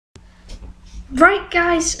Right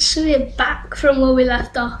guys, so we're back from where we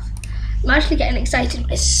left off. I'm actually getting excited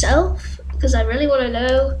myself because I really want to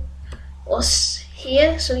know what's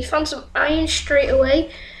here. So we found some iron straight away.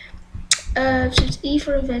 So it's E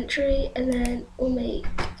for inventory, and then we'll make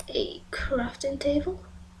a crafting table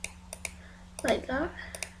like that.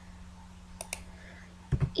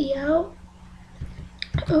 E out.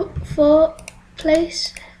 Oh, for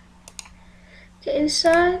place. Get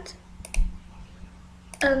inside,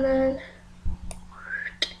 and then.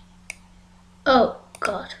 Oh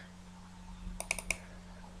god.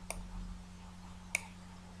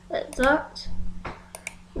 Like that.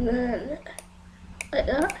 And then like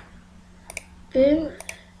that. Boom.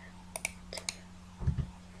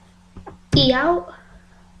 E out.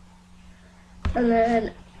 And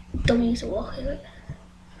then W to walk in it.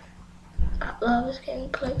 That lava's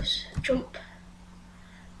getting close. Jump.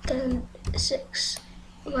 Then 6.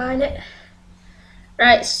 Line it.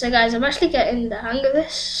 Right, so guys, I'm actually getting the hang of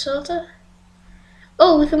this, sorta.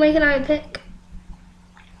 Oh, we can make an iron pick.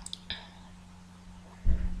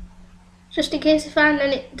 Just in case we find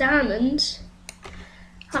any diamonds.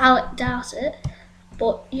 I doubt it,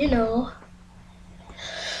 but you know.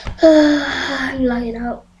 I'm lagging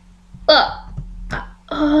out.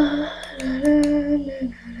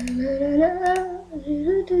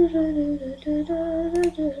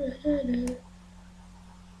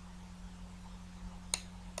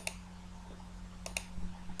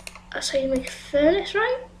 That's how you make a furnace,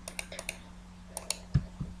 right?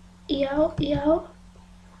 E out, E out.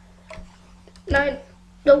 9,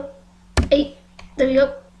 no, 8, there we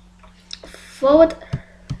go. Forward,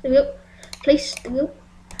 there we go. Place, there we go.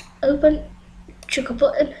 Open, chuck a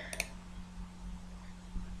button.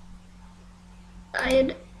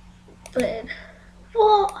 Iron, put it in.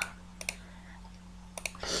 What?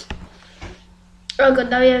 Oh god,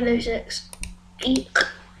 now we have no 6. E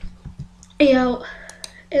out,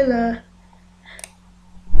 in there.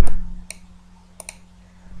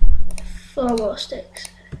 4 more sticks.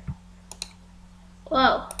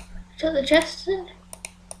 Wow, took the chest in.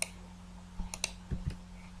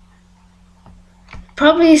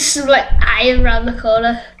 Probably some like iron around the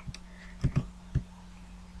corner.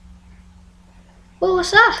 Whoa,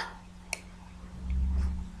 what's that?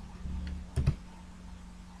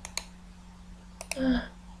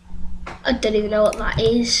 I don't even know what that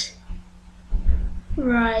is.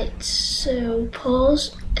 Right, so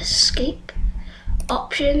pause, escape,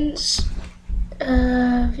 options,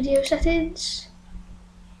 video settings,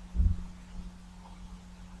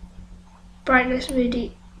 brightness,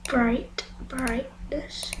 moody,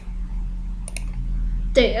 brightness.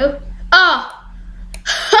 There you go. Oh!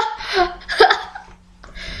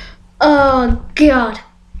 Oh god.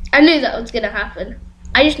 I knew that was gonna happen.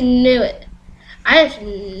 I just knew it. I just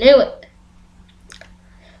knew it.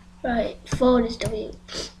 Right, forward is W.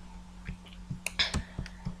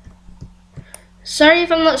 Sorry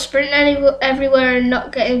if I'm not sprinting everywhere and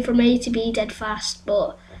not getting from A to B dead fast,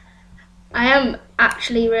 but I am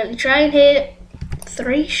actually really trying here.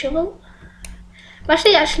 3 shovel. I'm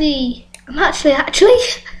actually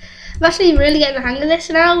really getting the hang of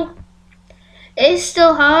this now. It is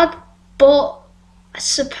still hard, but I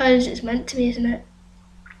suppose it's meant to be, isn't it?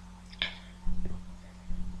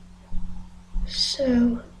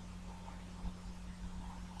 So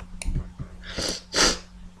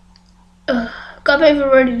got a bit of a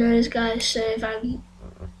runny nose, guys, so if I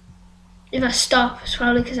stop, it's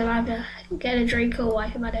probably because I'm either getting a drink or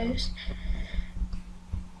wiping my nose.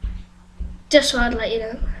 Just so I'd let you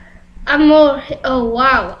know. I'm more, oh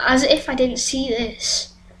wow, as if I didn't see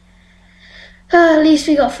this. At least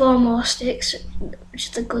we got 4 more sticks, which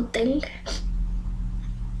is a good thing.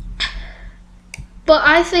 But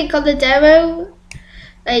I think on the demo,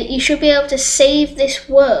 like, you should be able to save this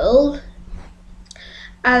world,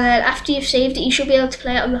 and then after you've saved it, you should be able to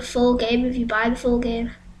play it on the full game if you buy the full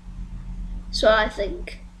game. So I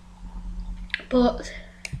think. But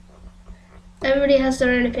everybody has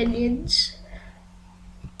their own opinions.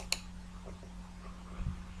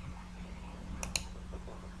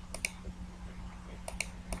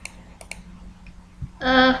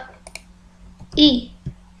 E.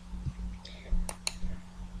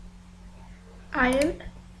 Iron.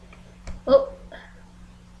 Oh.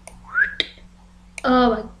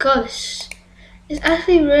 Oh my god, it's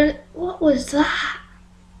actually really, what was that?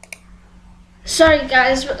 Sorry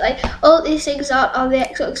guys, but like all these things out on the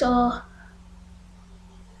Xbox are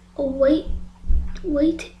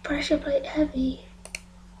weighted pressure plate heavy.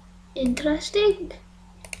 Interesting.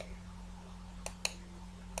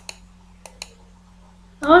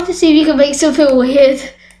 I want to see if you can make something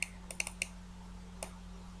weird.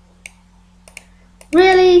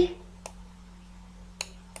 Really?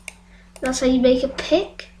 That's how you make a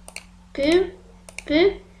pick. Boom,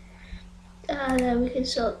 boom. And then we can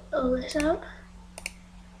sort all this out.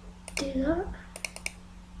 Do that.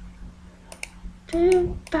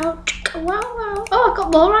 Boom, bow, wow, wow. Oh, I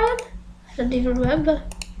got more iron. I don't even remember.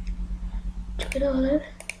 Chuck it all in.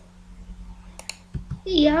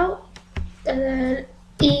 E out. And then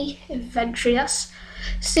E, inventory. That's,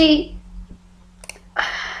 see, I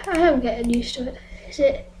am getting used to it. Is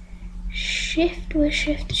it shift? Where's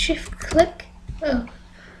shift? Shift click? Oh.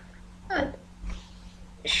 And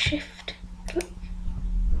shift click.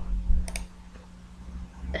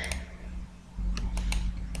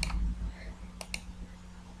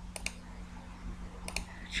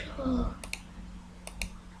 Sure.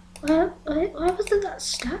 Why wasn't that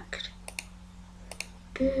stacked?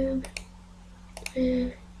 Boom.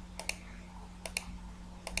 Boom.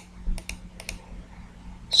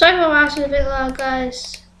 Sorry if I'm asking a bit loud,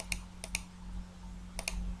 guys.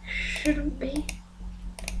 Shouldn't be.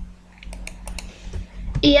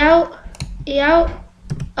 E out. E out.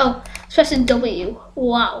 Oh, it's pressing W.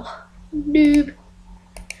 Wow. Noob.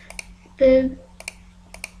 Boom.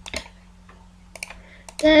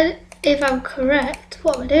 Then, if I'm correct,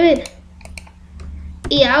 what am I doing?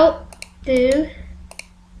 E out. Boom.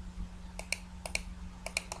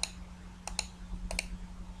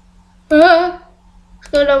 What's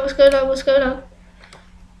going on? What's going on? What's going on?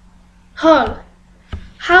 Hold on.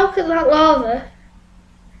 How can that lava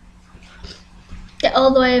get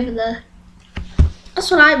all the way over there?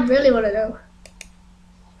 That's what I really want to know.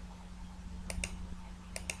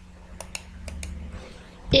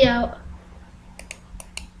 E out.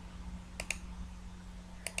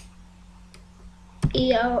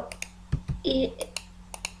 E out. E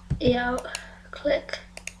out. Click.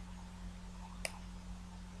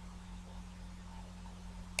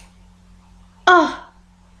 Oh.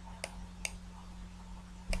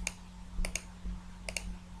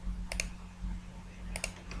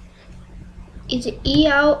 Is it E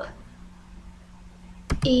out?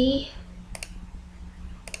 E.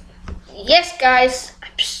 Yes, guys.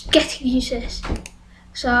 I'm just getting used to this.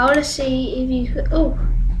 So I want to see if you could. Oh.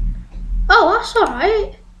 Oh, that's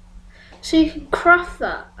alright. So you can craft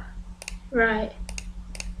that. Right.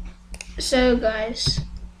 So, guys.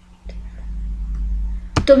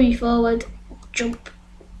 W forward. Jump.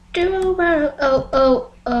 Do barrel. Oh,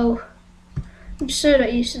 oh, oh. I'm so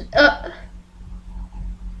not used to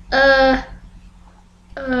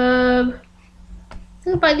I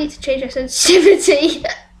think I might need to change my sensitivity.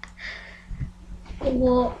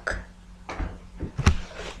 Walk.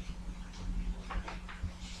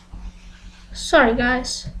 Sorry,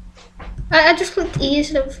 guys. I just clicked E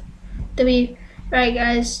instead of W. Right,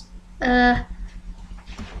 guys. Guys,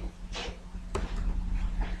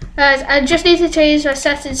 I just need to change my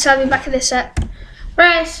settings so I'll be back in this set.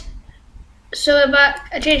 Right, so we're back.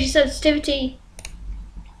 I changed the sensitivity.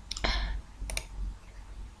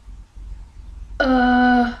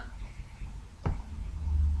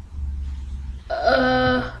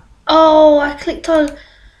 Oh, I clicked on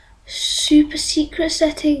super secret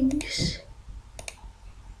settings.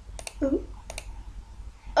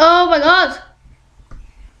 Oh my god.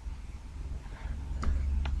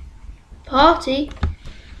 Party.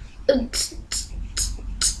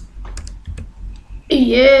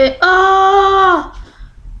 Yeah. Oh,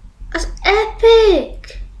 that's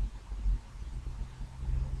epic.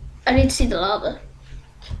 I need to see the lava.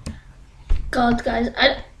 God, guys,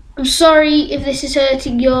 I'm sorry if this is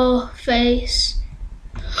hurting your face.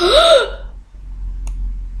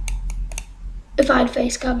 If I had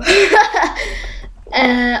face cam.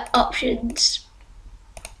 Options.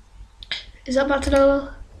 Is that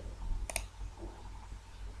Matanolo?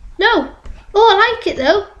 No. Oh, I like it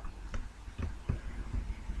though.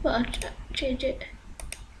 But I'll change it.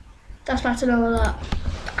 That's Matanolo, that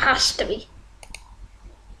has to be.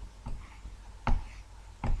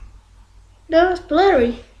 No, it's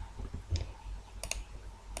blurry.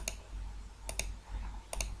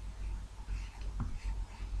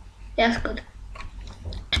 Yeah, that's good.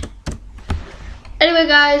 Anyway,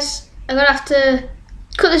 guys, I'm gonna have to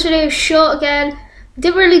cut this video short again.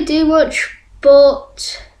 Didn't really do much,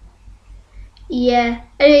 but yeah.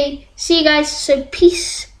 Anyway, see you guys. So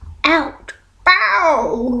peace out.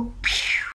 Bow.